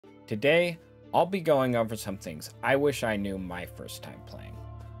Today, I'll be going over some things I wish I knew my first time playing.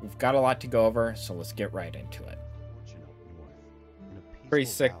 We've got a lot to go over, so let's get right into it. Pretty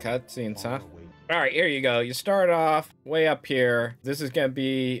sick cutscenes, huh? Alright, here you go. You start off way up here. This is going to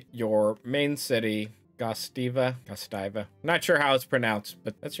be your main city, Gostiva. Not sure how it's pronounced,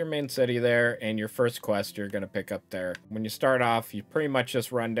 but that's your main city there, and your first quest you're going to pick up there. When you start off, you pretty much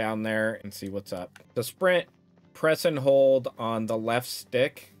just run down there and see what's up. To sprint, press and hold on the left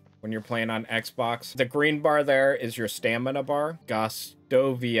stick when you're playing on Xbox. The green bar there is your stamina bar.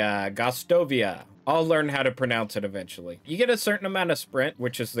 Gostovia. I'll learn how to pronounce it eventually. You get a certain amount of sprint,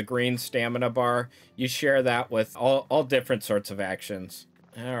 which is the green stamina bar. You share that with all different sorts of actions.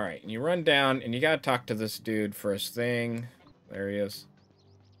 All right, you run down, and you gotta talk to this dude first thing. There he is.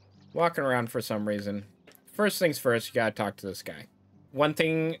 Walking around for some reason. First things first, you gotta talk to this guy. One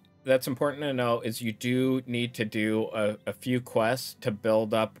thing that's important to know is you do need to do a few quests to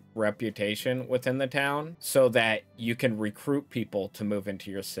build up reputation within the town so that you can recruit people to move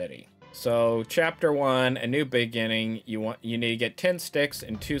into your city. So chapter 1, a new beginning, you need to get 10 sticks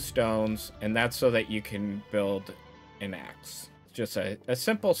and 2 stones, and that's so that you can build an axe. It's just a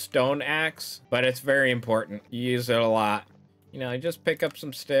simple stone axe, but it's very important. You use it a lot. You know, you just pick up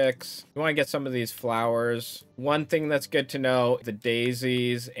some sticks. You want to get some of these flowers. One thing that's good to know, the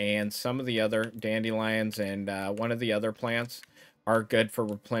daisies and some of the other dandelions and one of the other plants are good for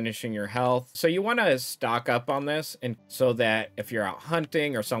replenishing your health. So you want to stock up on this, and so that if you're out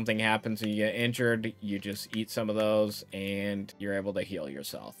hunting or something happens and you get injured, you just eat some of those and you're able to heal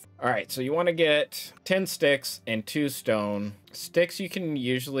yourself. All right, so you want to get 10 sticks and 2 stone. Sticks you can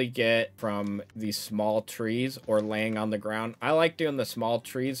usually get from these small trees or laying on the ground. I like doing the small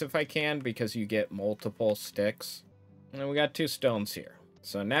trees if I can because you get multiple sticks. And we got 2 stones here.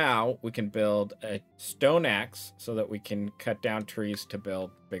 So now we can build a stone axe so that we can cut down trees to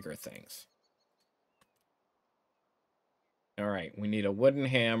build bigger things. All right, we need a wooden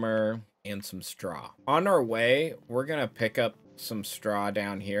hammer and some straw. On our way, we're going to pick up some straw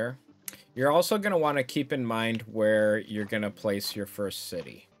down here. You're also going to want to keep in mind where you're going to place your first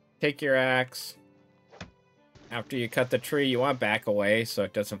city. Take your axe. After you cut the tree, you want to back away so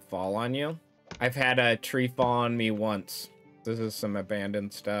it doesn't fall on you. I've had a tree fall on me once. This is some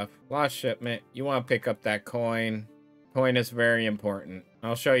abandoned stuff. Lost shipment. You want to pick up that coin. Coin is very important.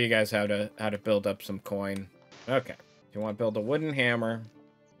 I'll show you guys how to build up some coin. Okay. You want to build a wooden hammer,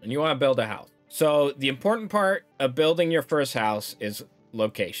 and you want to build a house. So the important part of building your first house is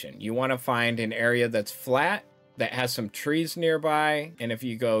location. You want to find an area that's flat, that has some trees nearby, and if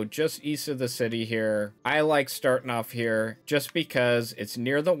you go just east of the city here, I like starting off here just because it's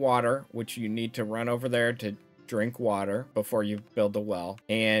near the water, which you need to run over there to drink water before you build a well,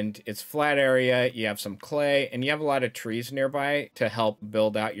 and it's flat area, you have some clay, and you have a lot of trees nearby to help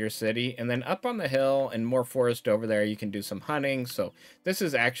build out your city. And then up on the hill and more forest over there, you can do some hunting. So this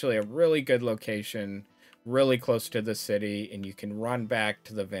is actually a really good location, really close to the city, and you can run back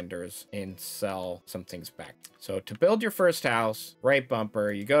to the vendors and sell some things back. So to build your first house, right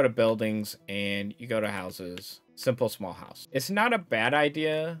bumper, you go to buildings and you go to houses. Simple small house. It's not a bad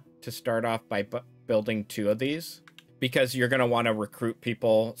idea to start off by building 2 of these because you're going to want to recruit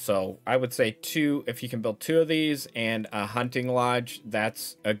people. So I would say 2, if you can build 2 of these and a hunting lodge,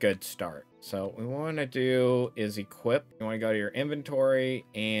 that's a good start. So what we want to do is equip. You want to go to your inventory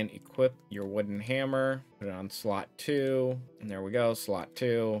and equip your wooden hammer. Put it on slot 2. And there we go, slot 2.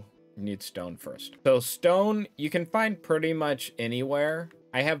 You need stone first. So stone, you can find pretty much anywhere.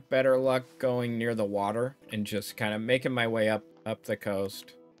 I have better luck going near the water and just kind of making my way up the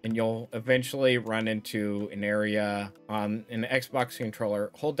coast. And you'll eventually run into an area on an Xbox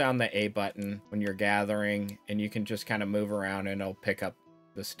controller. Hold down the A button when you're gathering, and you can just kind of move around and it'll pick up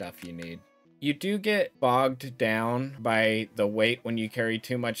the stuff you need. You do get bogged down by the weight when you carry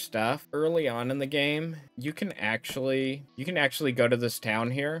too much stuff. Early on in the game, you can actually go to this town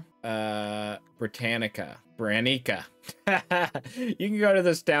here, Branica. You can go to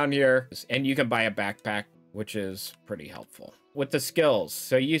this town here and you can buy a backpack, which is pretty helpful. With the skills,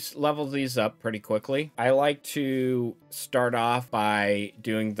 so you level these up pretty quickly. I like to start off by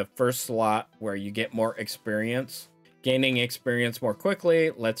doing the first slot where you get more experience. Gaining experience more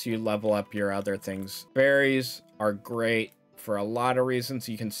quickly lets you level up your other things. Berries are great for a lot of reasons.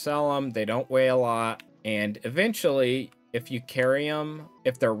 You can sell them, they don't weigh a lot, and eventually, if you carry them,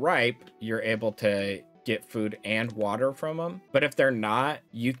 if they're ripe, you're able to get food and water from them. But if they're not,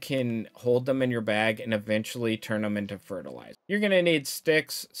 you can hold them in your bag and eventually turn them into fertilizer. You're going to need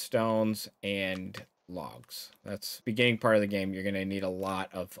sticks, stones, and logs. That's the beginning part of the game. You're going to need a lot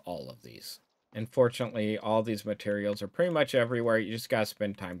of all of these. Unfortunately, all these materials are pretty much everywhere. You just gotta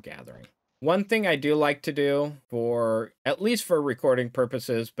spend time gathering. One thing I do like to do for, at least for recording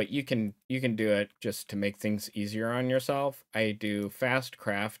purposes, but you can do it just to make things easier on yourself. I do fast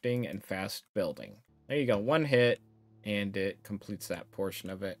crafting and fast building. There you go, one hit, and it completes that portion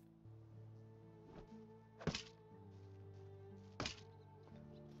of it.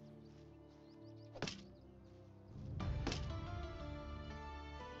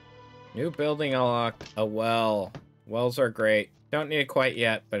 New building unlocked, a well. Wells are great. Don't need it quite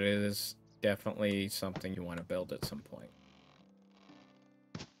yet, but it is definitely something you want to build at some point.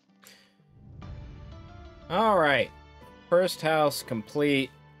 All right, first house complete.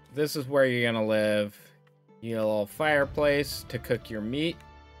 This is where you're gonna live. You get a little fireplace to cook your meat.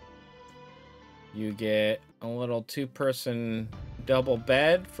 You get a little 2-person double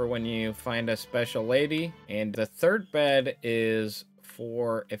bed for when you find a special lady. And the third bed is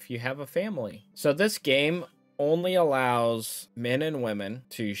for if you have a family. So this game only allows men and women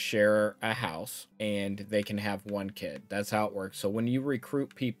to share a house, and they can have one kid. That's how it works. So when you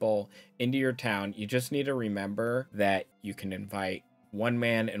recruit people into your town, you just need to remember that you can invite one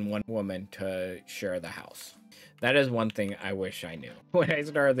man and one woman to share the house. That is one thing I wish I knew. When I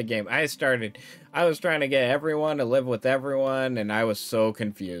started the game, I was trying to get everyone to live with everyone, and I was so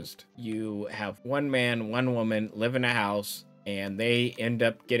confused. You have one man, one woman live in a house, and they end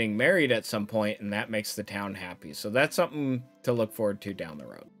up getting married at some point, and that makes the town happy. So that's something to look forward to down the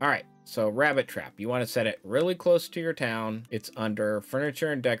road. All right, so rabbit trap. You want to set it really close to your town. It's under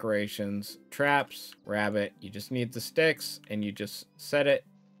furniture and decorations, traps, rabbit. You just need the sticks, and you just set it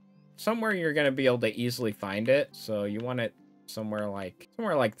somewhere you're going to be able to easily find it. So you want it somewhere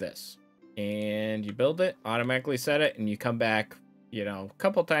like this. And you build it, automatically set it, and you come back, you know, a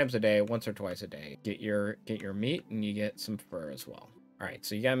couple times a day, once or twice a day. Get your meat, and you get some fur as well. All right,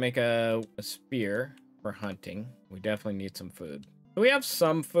 so you gotta make a spear for hunting. We definitely need some food. We have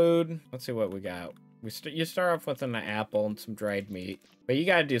some food. Let's see what we got. You start off with an apple and some dried meat, but you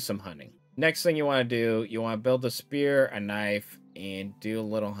gotta do some hunting. Next thing you want to do, you want to build a spear, a knife, and do a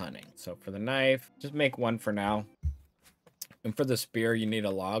little hunting. So for the knife, just make one for now. And for the spear, you need a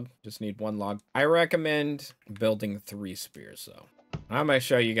log. Just need one log. I recommend building 3 spears, though. I'm going to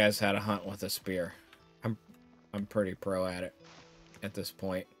show you guys how to hunt with a spear. I'm pretty pro at it at this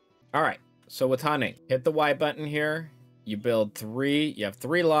point. All right, so with hunting, hit the Y button here. You build 3. You have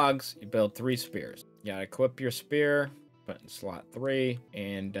 3 logs. You build 3 spears. You got to equip your spear. Button slot 3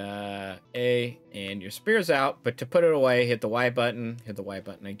 and A, and your spear's out. But to put it away, hit the Y button. Hit the Y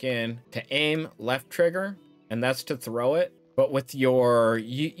button again. To aim, left trigger, and that's to throw it. But with your,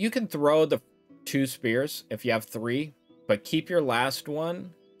 you can throw the 2 spears if you have 3, but keep your last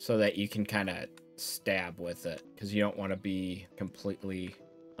one so that you can kind of stab with it, because you don't want to be completely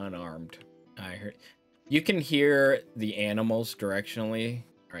unarmed. I heard you can hear the animals directionally.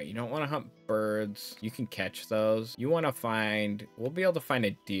 All right, you don't want to hunt birds. You can catch those. You want to find, we'll be able to find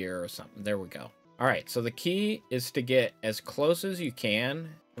a deer or something. There we go. All right, so the key is to get as close as you can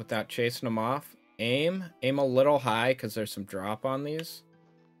without chasing them off. Aim a little high because there's some drop on these.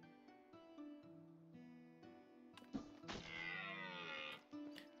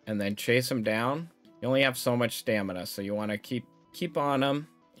 And then chase them down. You only have so much stamina, so you want to keep on them.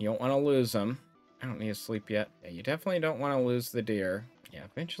 You don't want to lose them. I don't need to sleep yet. Yeah, you definitely don't want to lose the deer. Yeah,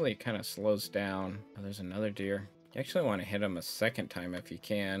 eventually it kind of slows down. Oh, there's another deer. You actually want to hit him a second time if you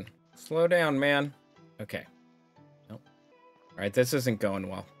can. Slow down, man. Okay. Nope. All right, this isn't going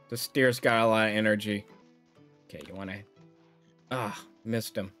well. This deer's got a lot of energy. Okay, you want to... Ah,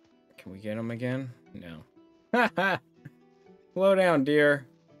 missed him. Can we get him again? No. Haha. Slow down, deer.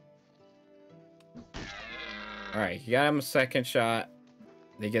 All right, you got him a second shot.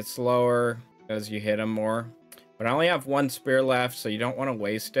 They get slower as you hit them more. But I only have 1 spear left, so you don't want to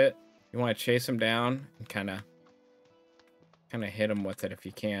waste it. You want to chase them down and kind of hit them with it if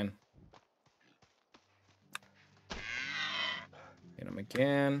you can. Hit them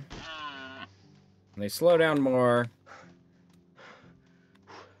again. And they slow down more.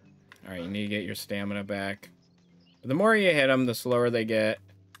 All right, you need to get your stamina back. But the more you hit them, the slower they get.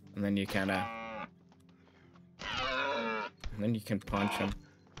 And then you kind of... And then you can punch them.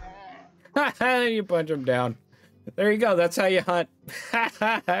 You punch them down. There you go. That's how you hunt.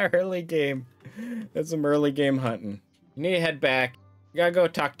 Early game. That's some early game hunting. You need to head back. You gotta go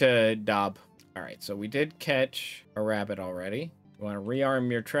talk to Dob. All right, so we did catch a rabbit already. You want to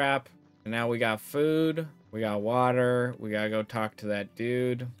rearm your trap. And now we got food. We got water. We gotta go talk to that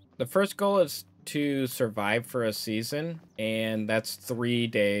dude. The first goal is to survive for a season. And that's 3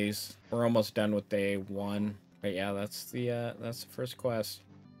 days. We're almost done with day 1. But yeah, that's the first quest.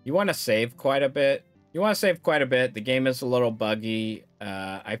 You want to save quite a bit. The game is a little buggy.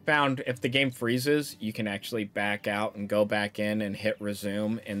 I found if the game freezes, you can actually back out and go back in and hit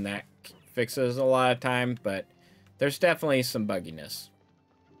resume, and that fixes a lot of time, but there's definitely some bugginess.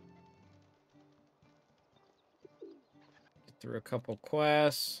 Get through a couple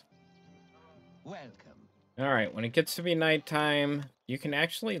quests. Welcome. All right, when it gets to be nighttime, you can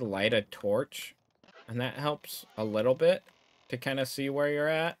actually light a torch, and that helps a little bit to kind of see where you're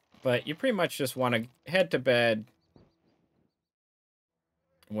at. But you pretty much just want to head to bed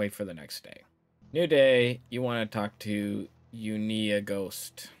and wait for the next day. New day, you want to talk to Unia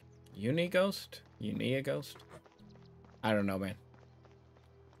Ghost. Unighost? Unia Ghost? I don't know, man.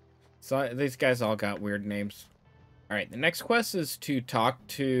 So these guys all got weird names. All right, the next quest is to talk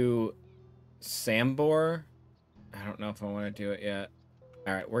to Sambor. I don't know if I want to do it yet.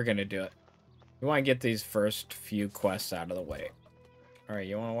 All right, we're going to do it. We want to get these first few quests out of the way. All right,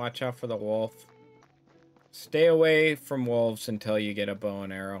 you want to watch out for the wolf. Stay away from wolves until you get a bow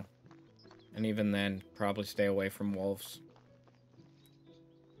and arrow. And even then, probably stay away from wolves.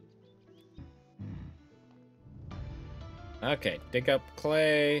 Okay, dig up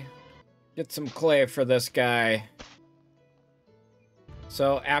clay. Get some clay for this guy.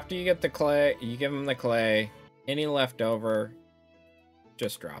 So after you get the clay, you give him the clay. Any left over,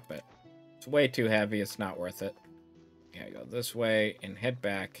 just drop it. It's way too heavy, it's not worth it. You gotta go this way and head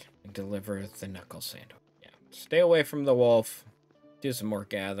back and deliver the knuckle sandwich. Yeah, stay away from the wolf. Do some more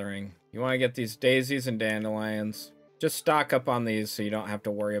gathering. You want to get these daisies and dandelions. Just stock up on these so you don't have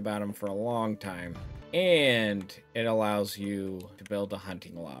to worry about them for a long time. And it allows you to build a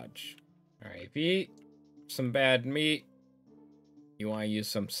hunting lodge. All right, if you eat some bad meat, you want to use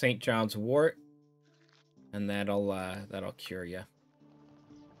some St. John's wort, and that'll cure you.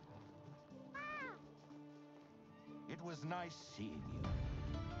 It was nice seeing you.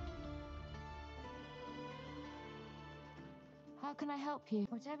 How can I help you?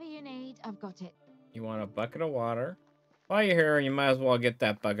 Whatever you need, I've got it. You want a bucket of water. While you're here, you might as well get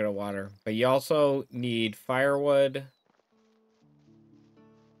that bucket of water. But you also need firewood.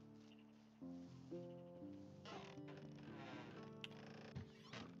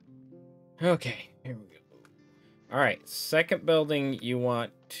 Okay, here we go. All right, second building you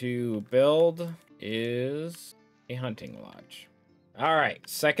want to build is a hunting lodge. All right,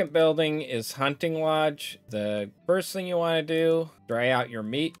 second building is hunting lodge. The first thing you want to do, dry out your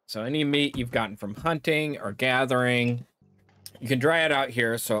meat. So any meat you've gotten from hunting or gathering, you can dry it out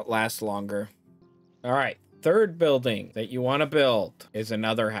here so it lasts longer. All right, third building that you want to build is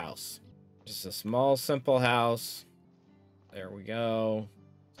another house. Just a small, simple house. There we go.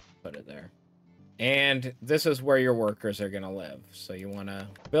 Put it there. And this is where your workers are going to live. So you want to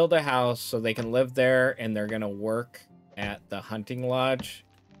build a house so they can live there and they're going to work at the hunting lodge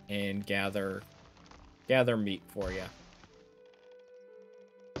and gather meat for you.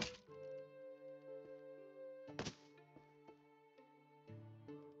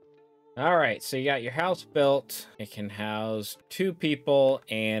 All right, so you got your house built. It can house 2 people,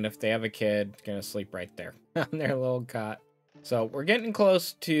 and if they have a kid, it's gonna sleep right there on their little cot. So we're getting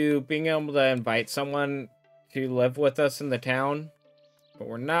close to being able to invite someone to live with us in the town, but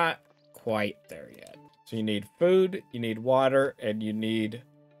we're not quite there yet. So you need food, you need water, and you need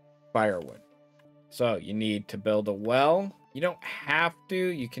firewood. So you need to build a well. You don't have to,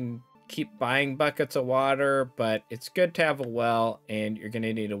 you can keep buying buckets of water, but it's good to have a well, and you're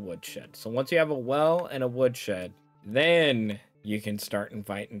gonna need a woodshed. So once you have a well and a woodshed, then you can start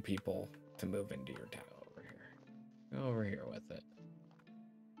inviting people to move into your town. Go over here with it.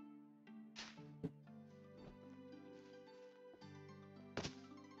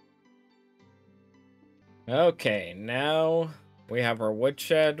 Okay, now we have our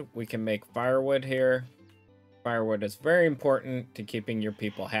woodshed. We can make firewood here. Firewood is very important to keeping your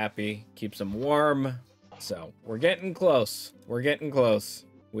people happy, keeps them warm. So we're getting close. We're getting close.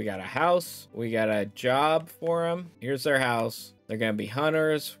 We got a house. We got a job for them. Here's their house. They're going to be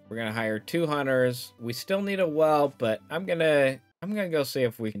hunters. We're going to hire 2 hunters. We still need a well, but I'm going to go see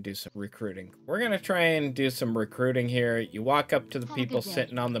if we can do some recruiting. We're going to try and do some recruiting here. You walk up to the people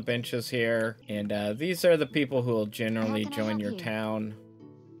sitting on the benches here, and these are the people who will generally join your town.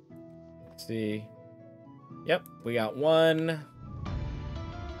 Let's see. Yep, we got 1.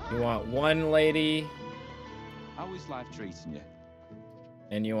 You want 1 lady. How is life treating you?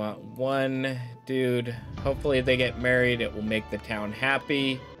 And you want 1 dude. Hopefully they get married. It will make the town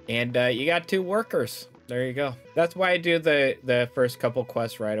happy. And you got 2 workers. There you go. That's why I do the first couple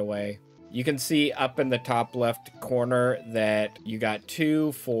quests right away. You can see up in the top left corner that you got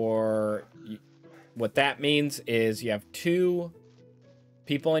 2 for... What that means is you have 2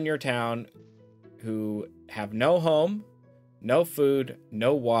 people in your town who have no home, no food,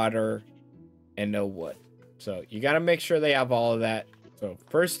 no water, and no wood. So you got to make sure they have all of that. So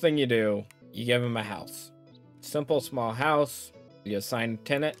first thing you do, you give them a house. Simple, small house. You assign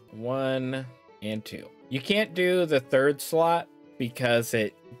tenant 1 and 2. You can't do the third slot because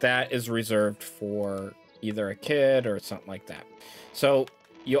that is reserved for either a kid or something like that. So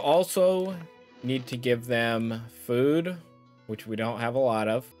you also need to give them food, which we don't have a lot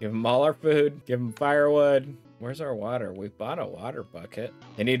of. Give them all our food, give them firewood. Where's our water? We bought a water bucket.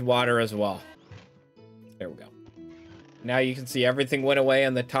 They need water as well. There we go. Now you can see everything went away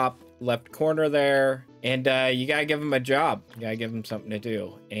in the top left corner there. And you gotta give them a job. You gotta give them something to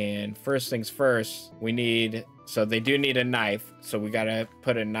do. And first things first, so they do need a knife. So we gotta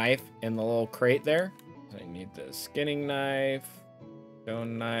put a knife in the little crate there. So I need the skinning knife,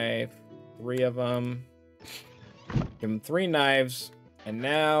 stone knife, 3 of them. Give them 3 knives. And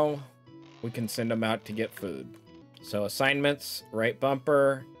now we can send them out to get food. So assignments, right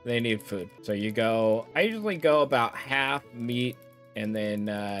bumper, they need food. So I usually go about half meat and then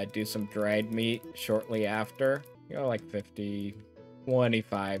do some dried meat shortly after. You know, like 50,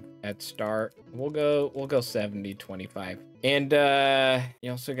 25 at start. We'll go 70, 25. And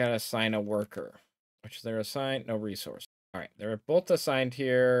you also gotta assign a worker, which they're assigned, no resource. All right, they're both assigned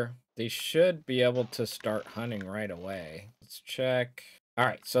here. They should be able to start hunting right away. Let's check. All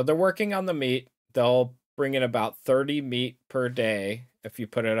right, so they're working on the meat. They'll bring in about 30 meat per day if you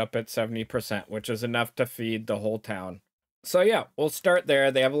put it up at 70%, which is enough to feed the whole town. So yeah, we'll start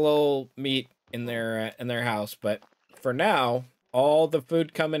there. They have a little meat in their house, but for now, all the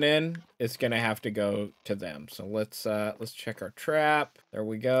food coming in is gonna have to go to them. So let's check our trap. There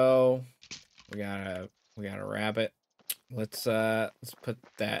we go. We got a rabbit. Let's put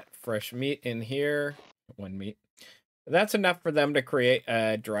that fresh meat in here. 1 meat. That's enough for them to create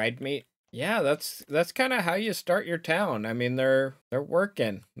dried meat. Yeah, that's kind of how you start your town. I mean, they're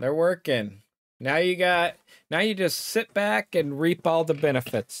working. They're working. Now you just sit back and reap all the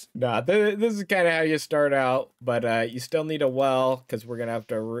benefits. Nah, this is kind of how you start out, but you still need a well because we're gonna have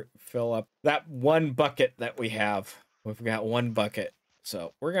to fill up that 1 bucket that we have. We've got 1 bucket,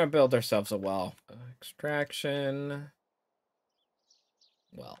 so we're gonna build ourselves a well. Extraction.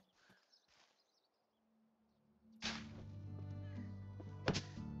 Well.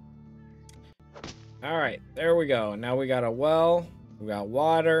 All right, there we go. Now we got a well, we got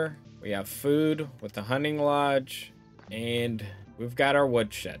water, we have food with the hunting lodge, and we've got our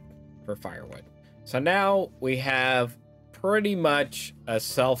woodshed for firewood. So now we have pretty much a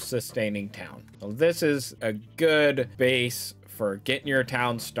self-sustaining town. So this is a good base for getting your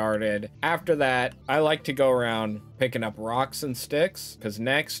town started. After that, I like to go around picking up rocks and sticks because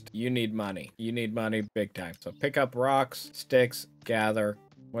next you need money. You need money big time. So pick up rocks, sticks, gather,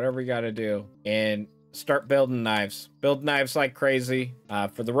 whatever you got to do, and start building knives. Build knives like crazy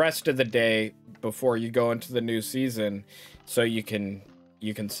for the rest of the day before you go into the new season, so you can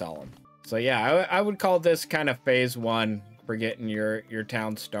sell them. So yeah, I would call this kind of phase 1 for getting your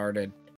town started.